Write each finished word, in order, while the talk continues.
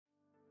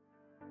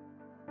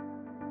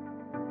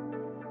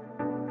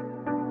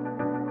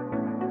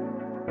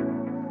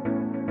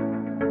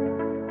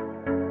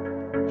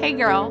Hey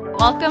girl,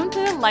 welcome to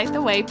the Light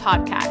the Way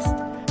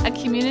podcast, a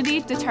community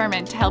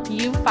determined to help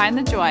you find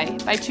the joy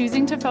by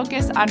choosing to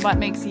focus on what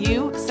makes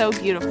you so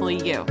beautifully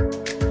you.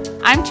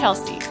 I'm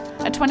Chelsea,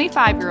 a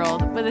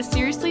 25-year-old with a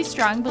seriously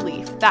strong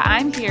belief that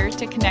I'm here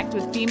to connect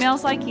with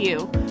females like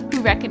you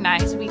who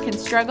recognize we can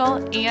struggle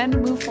and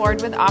move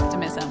forward with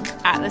optimism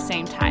at the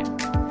same time.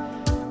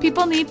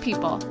 People need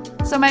people,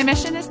 so my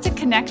mission is to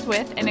connect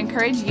with and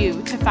encourage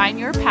you to find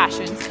your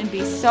passions and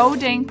be so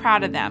dang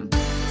proud of them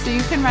so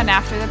you can run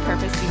after the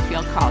purpose you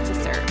feel called to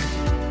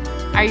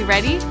serve. Are you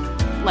ready?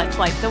 Let's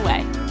light the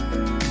way.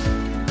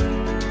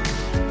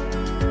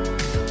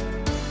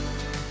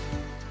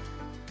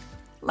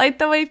 Light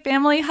the Way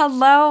family,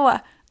 hello!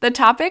 The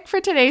topic for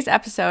today's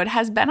episode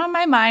has been on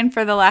my mind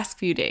for the last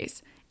few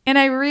days, and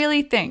I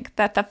really think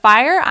that the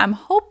fire I'm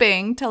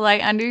hoping to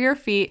light under your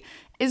feet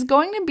is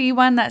going to be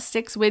one that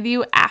sticks with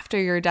you after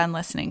you're done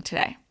listening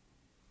today.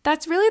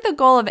 That's really the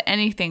goal of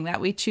anything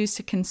that we choose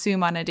to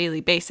consume on a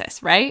daily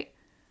basis, right?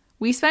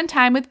 We spend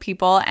time with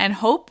people and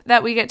hope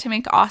that we get to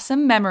make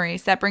awesome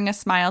memories that bring a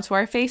smile to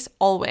our face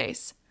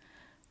always.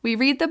 We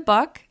read the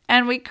book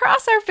and we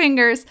cross our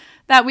fingers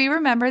that we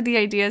remember the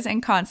ideas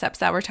and concepts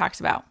that were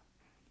talked about.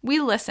 We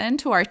listen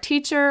to our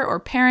teacher or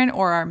parent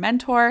or our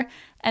mentor,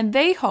 and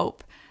they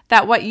hope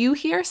that what you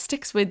hear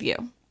sticks with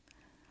you.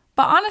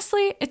 But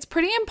honestly, it's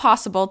pretty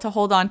impossible to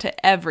hold on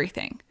to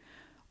everything.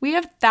 We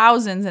have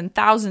thousands and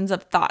thousands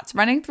of thoughts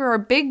running through our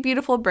big,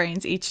 beautiful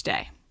brains each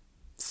day.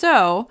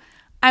 So,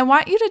 I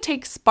want you to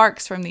take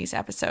sparks from these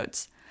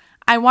episodes.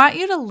 I want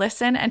you to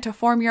listen and to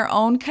form your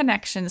own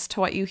connections to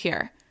what you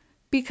hear,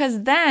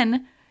 because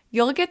then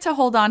you'll get to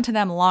hold on to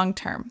them long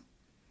term.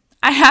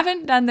 I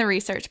haven't done the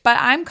research, but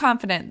I'm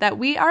confident that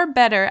we are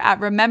better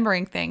at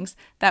remembering things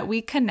that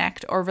we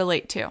connect or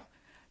relate to.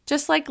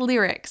 Just like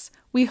lyrics,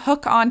 we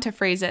hook on to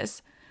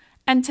phrases.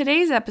 And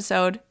today's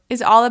episode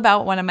is all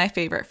about one of my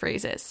favorite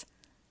phrases.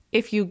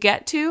 If you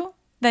get to,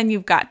 then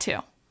you've got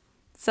to.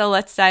 So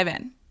let's dive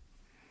in.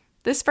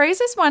 This phrase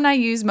is one I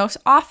use most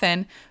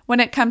often when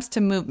it comes to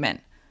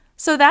movement,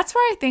 so that's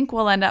where I think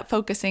we'll end up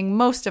focusing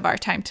most of our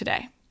time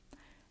today.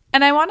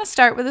 And I want to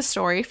start with a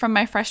story from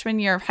my freshman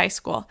year of high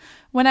school,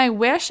 when I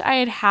wish I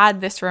had had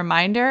this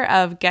reminder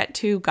of get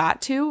to,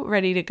 got to,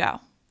 ready to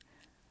go.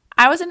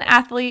 I was an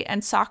athlete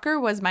and soccer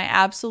was my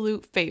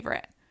absolute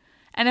favorite.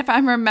 And if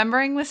I'm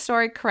remembering this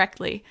story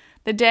correctly,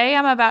 the day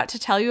I'm about to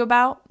tell you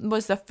about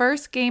was the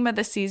first game of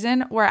the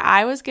season where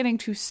I was getting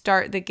to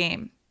start the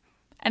game.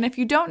 And if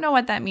you don't know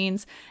what that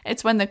means,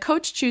 it's when the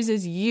coach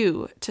chooses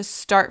you to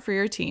start for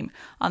your team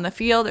on the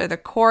field or the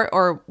court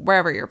or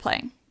wherever you're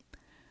playing.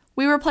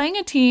 We were playing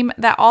a team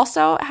that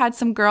also had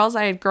some girls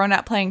I had grown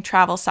up playing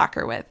travel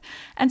soccer with,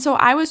 and so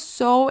I was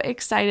so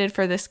excited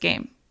for this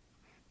game.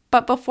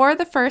 But before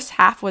the first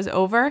half was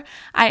over,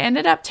 I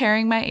ended up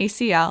tearing my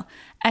ACL,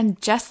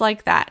 and just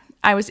like that,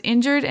 I was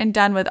injured and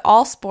done with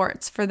all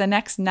sports for the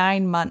next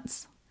 9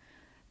 months.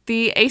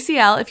 The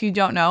ACL, if you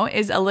don't know,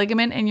 is a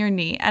ligament in your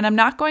knee, and I'm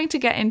not going to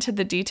get into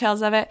the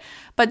details of it,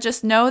 but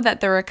just know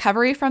that the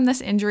recovery from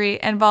this injury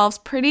involves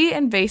pretty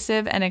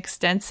invasive and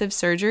extensive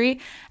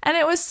surgery, and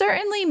it was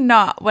certainly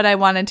not what I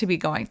wanted to be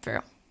going through.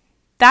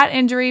 That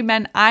injury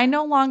meant I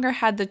no longer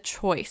had the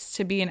choice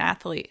to be an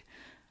athlete,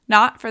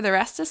 not for the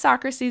rest of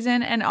soccer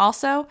season, and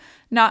also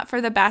not for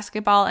the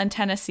basketball and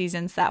tennis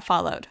seasons that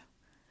followed.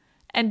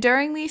 And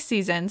during these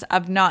seasons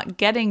of not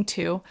getting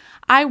to,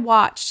 I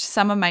watched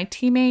some of my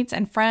teammates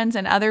and friends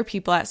and other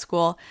people at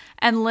school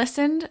and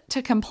listened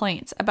to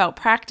complaints about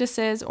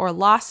practices or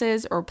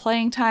losses or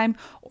playing time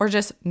or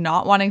just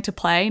not wanting to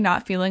play,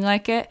 not feeling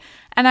like it.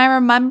 And I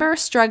remember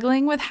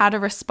struggling with how to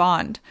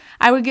respond.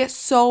 I would get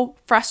so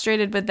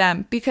frustrated with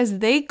them because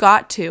they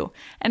got to,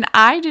 and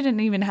I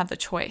didn't even have the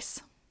choice.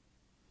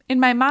 In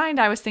my mind,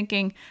 I was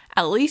thinking,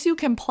 at least you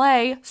can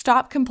play,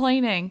 stop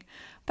complaining.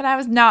 But I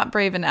was not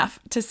brave enough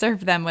to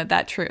serve them with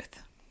that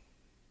truth.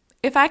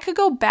 If I could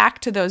go back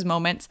to those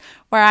moments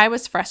where I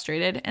was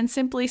frustrated and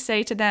simply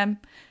say to them,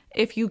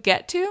 if you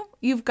get to,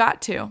 you've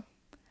got to,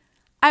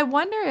 I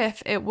wonder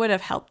if it would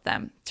have helped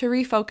them to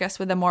refocus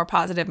with a more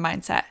positive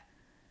mindset.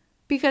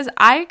 Because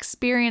I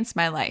experienced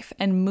my life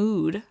and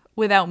mood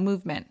without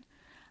movement.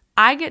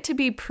 I get to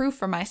be proof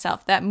for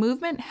myself that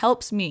movement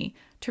helps me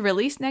to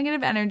release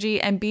negative energy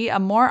and be a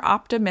more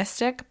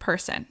optimistic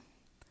person.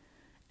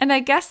 And I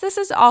guess this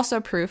is also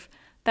proof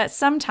that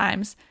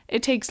sometimes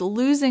it takes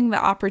losing the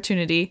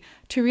opportunity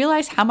to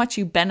realize how much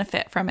you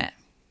benefit from it.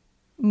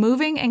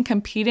 Moving and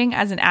competing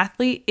as an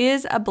athlete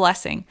is a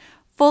blessing,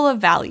 full of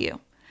value.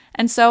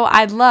 And so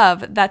I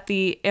love that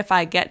the if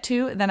I get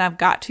to, then I've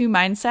got to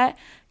mindset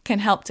can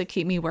help to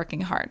keep me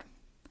working hard.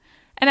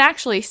 And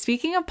actually,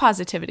 speaking of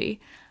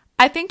positivity,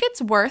 I think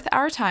it's worth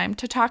our time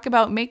to talk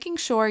about making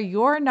sure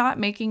you're not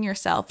making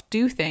yourself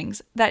do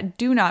things that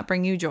do not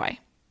bring you joy.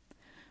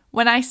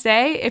 When I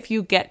say if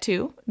you get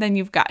to, then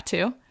you've got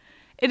to,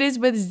 it is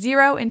with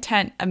zero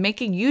intent of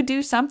making you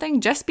do something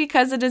just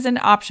because it is an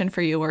option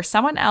for you or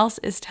someone else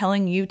is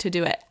telling you to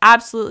do it.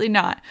 Absolutely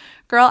not.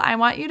 Girl, I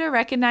want you to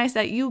recognize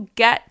that you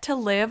get to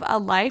live a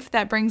life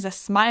that brings a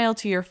smile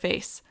to your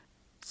face.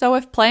 So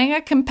if playing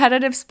a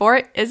competitive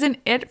sport isn't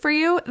it for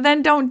you,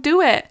 then don't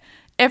do it.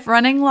 If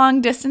running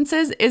long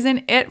distances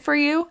isn't it for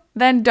you,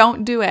 then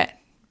don't do it.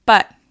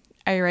 But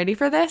are you ready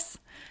for this?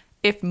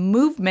 If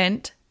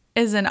movement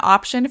is an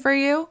option for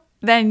you,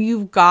 then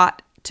you've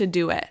got to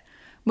do it.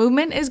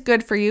 Movement is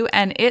good for you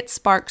and it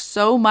sparks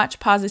so much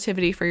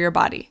positivity for your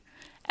body.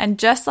 And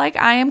just like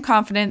I am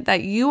confident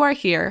that you are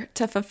here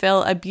to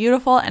fulfill a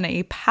beautiful and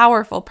a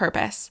powerful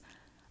purpose,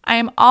 I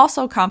am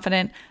also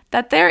confident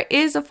that there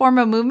is a form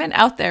of movement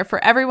out there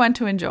for everyone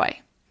to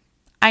enjoy.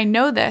 I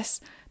know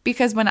this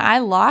because when I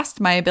lost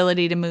my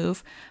ability to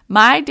move,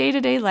 my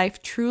day-to-day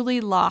life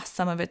truly lost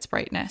some of its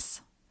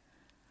brightness.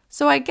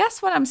 So I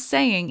guess what I'm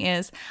saying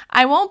is,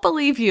 I won't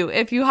believe you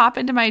if you hop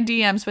into my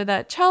DMs with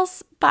a,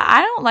 "Chels, but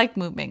I don't like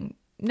moving."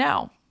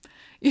 No.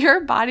 Your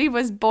body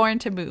was born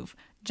to move.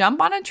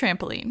 Jump on a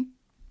trampoline,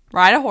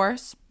 ride a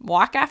horse,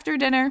 walk after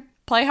dinner,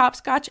 play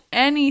hopscotch,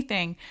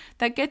 anything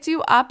that gets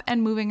you up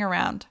and moving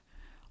around.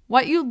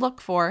 What you look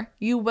for,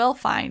 you will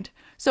find.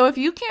 So if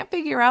you can't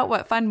figure out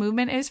what fun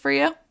movement is for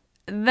you,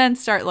 then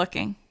start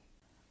looking.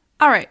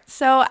 All right,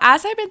 so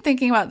as I've been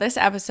thinking about this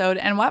episode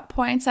and what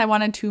points I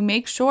wanted to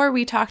make sure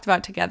we talked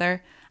about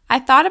together, I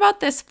thought about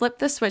this flip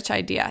the switch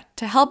idea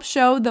to help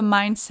show the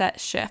mindset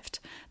shift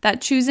that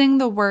choosing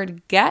the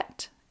word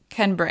get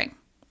can bring.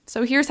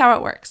 So here's how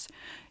it works.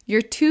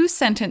 Your 2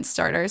 sentence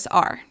starters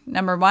are,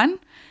 number 1,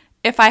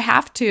 if I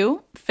have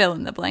to, fill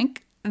in the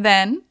blank,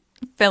 then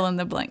fill in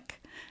the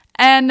blank.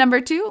 And number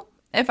 2,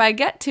 if I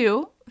get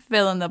to,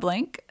 fill in the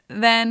blank,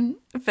 then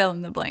fill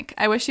in the blank.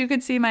 I wish you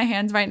could see my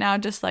hands right now,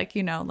 just like,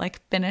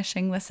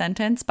 finishing the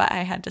sentence, but I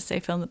had to say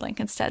fill in the blank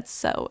instead.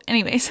 So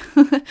anyways,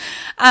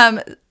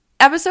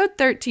 episode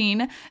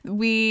 13,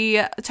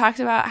 we talked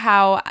about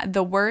how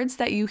the words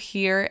that you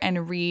hear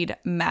and read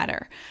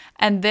matter.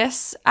 And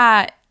this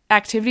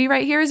activity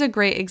right here is a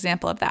great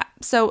example of that.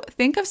 So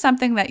think of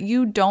something that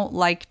you don't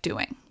like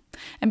doing.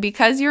 And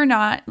because you're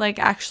not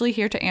actually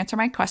here to answer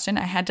my question,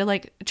 I had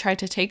to try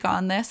to take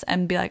on this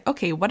and be like,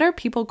 okay, what are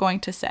people going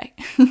to say?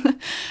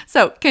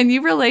 So can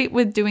you relate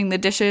with doing the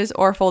dishes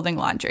or folding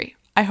laundry?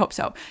 I hope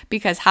so.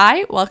 Because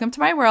hi, welcome to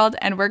my world,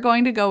 and we're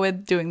going to go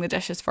with doing the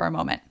dishes for a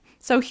moment.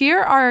 So here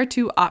are our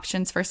 2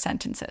 options for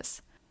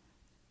sentences.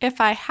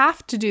 If I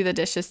have to do the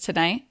dishes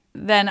tonight,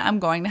 then I'm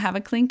going to have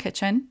a clean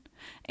kitchen.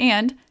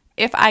 And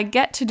if I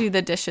get to do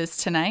the dishes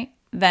tonight,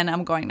 then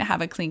I'm going to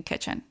have a clean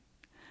kitchen.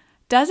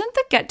 Doesn't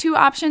the get to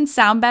option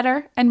sound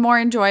better and more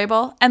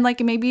enjoyable? And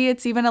maybe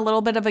it's even a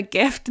little bit of a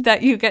gift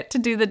that you get to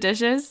do the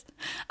dishes?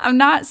 I'm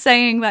not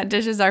saying that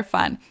dishes are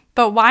fun,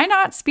 but why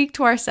not speak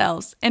to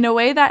ourselves in a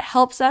way that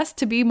helps us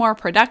to be more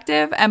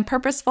productive and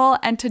purposeful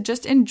and to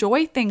just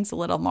enjoy things a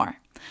little more?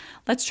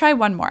 Let's try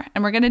one more,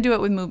 and we're going to do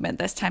it with movement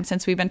this time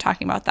since we've been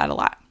talking about that a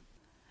lot.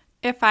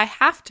 If I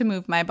have to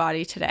move my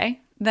body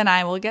today, then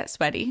I will get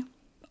sweaty.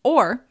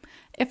 Or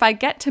if I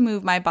get to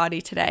move my body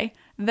today,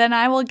 then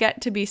I will get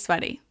to be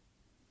sweaty.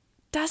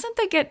 Doesn't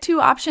the get to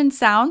option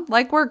sound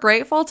like we're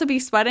grateful to be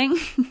sweating?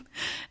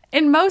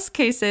 In most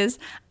cases,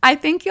 I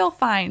think you'll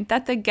find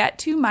that the get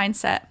to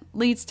mindset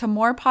leads to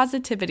more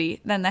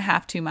positivity than the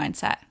have to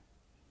mindset.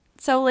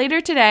 So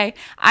later today,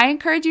 I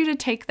encourage you to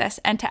take this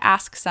and to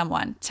ask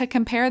someone to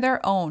compare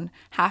their own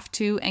have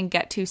to and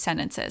get to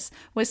sentences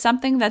with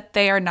something that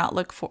they are not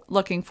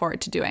looking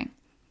forward to doing.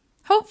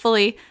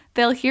 Hopefully,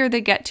 they'll hear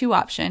the get to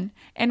option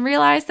and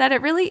realize that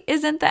it really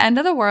isn't the end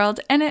of the world,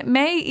 and it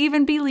may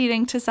even be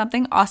leading to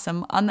something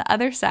awesome on the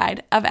other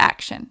side of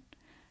action.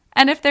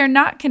 And if they're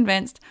not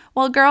convinced,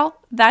 well,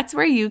 girl, that's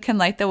where you can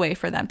light the way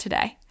for them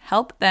today.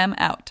 Help them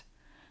out.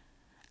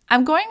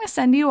 I'm going to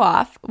send you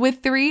off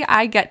with 3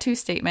 I get to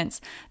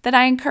statements that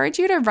I encourage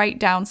you to write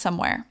down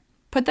somewhere.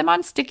 Put them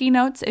on sticky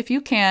notes if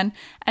you can,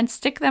 and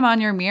stick them on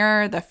your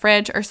mirror, the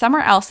fridge, or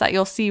somewhere else that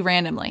you'll see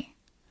randomly.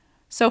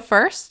 So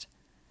first,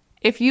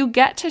 if you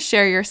get to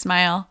share your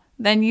smile,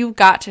 then you've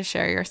got to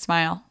share your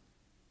smile.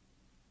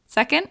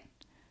 Second,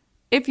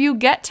 if you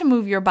get to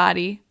move your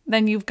body,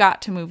 then you've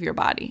got to move your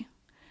body.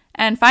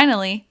 And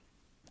finally,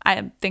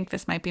 I think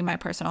this might be my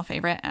personal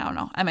favorite. I don't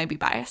know. I might be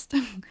biased.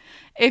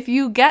 If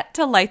you get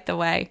to light the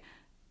way,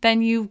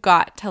 then you've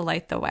got to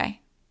light the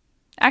way.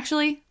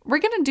 Actually, we're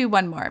going to do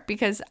one more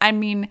because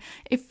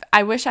if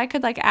I wish I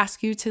could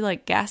ask you to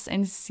guess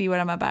and see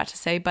what I'm about to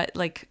say, but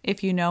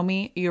if you know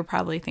me, you're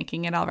probably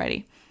thinking it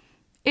already.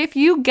 If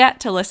you get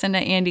to listen to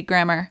Andy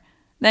Grammer,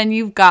 then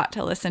you've got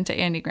to listen to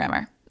Andy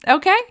Grammer.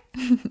 Okay?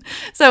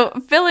 So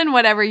fill in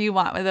whatever you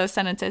want with those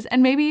sentences,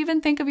 and maybe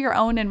even think of your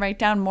own and write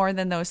down more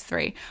than those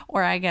 3,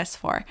 or I guess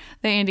 4.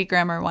 The Andy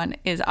Grammer one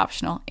is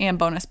optional and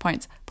bonus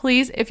points.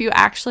 Please, if you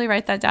actually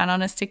write that down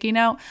on a sticky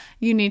note,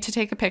 you need to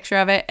take a picture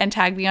of it and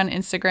tag me on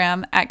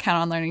Instagram at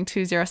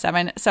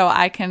CountOnLearning207 so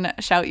I can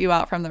shout you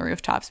out from the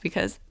rooftops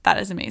because that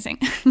is amazing.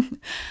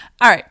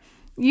 All right.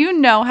 You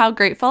know how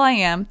grateful I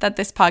am that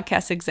this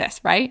podcast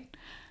exists, right?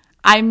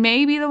 I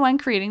may be the one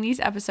creating these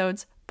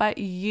episodes, but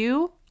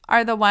you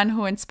are the one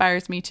who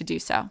inspires me to do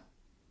so.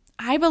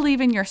 I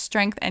believe in your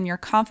strength and your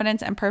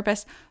confidence and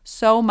purpose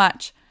so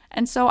much,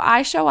 and so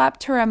I show up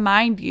to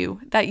remind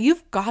you that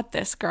you've got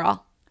this,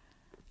 girl.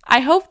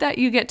 I hope that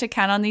you get to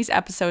count on these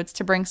episodes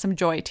to bring some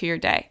joy to your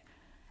day.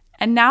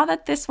 And now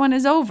that this one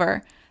is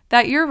over,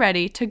 that you're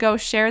ready to go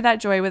share that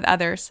joy with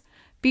others.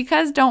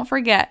 Because don't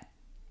forget,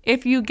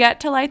 if you get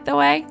to light the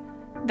way,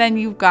 then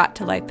you've got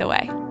to light the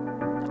way.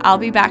 I'll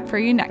be back for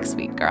you next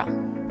week, girl.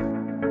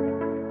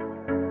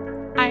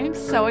 I am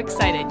so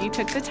excited you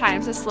took the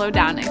time to slow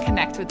down and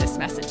connect with this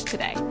message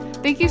today.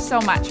 Thank you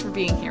so much for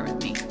being here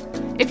with me.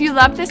 If you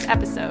loved this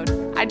episode,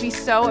 I'd be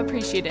so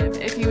appreciative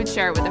if you would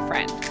share it with a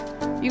friend.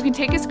 You can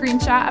take a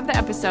screenshot of the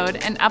episode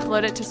and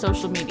upload it to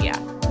social media.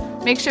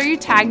 Make sure you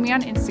tag me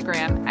on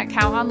Instagram at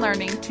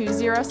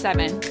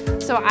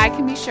CountOnLearning207 so I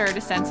can be sure to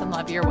send some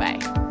love your way.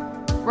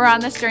 We're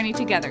on this journey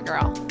together,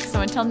 girl. So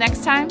until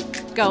next time,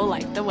 go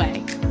light the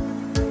way.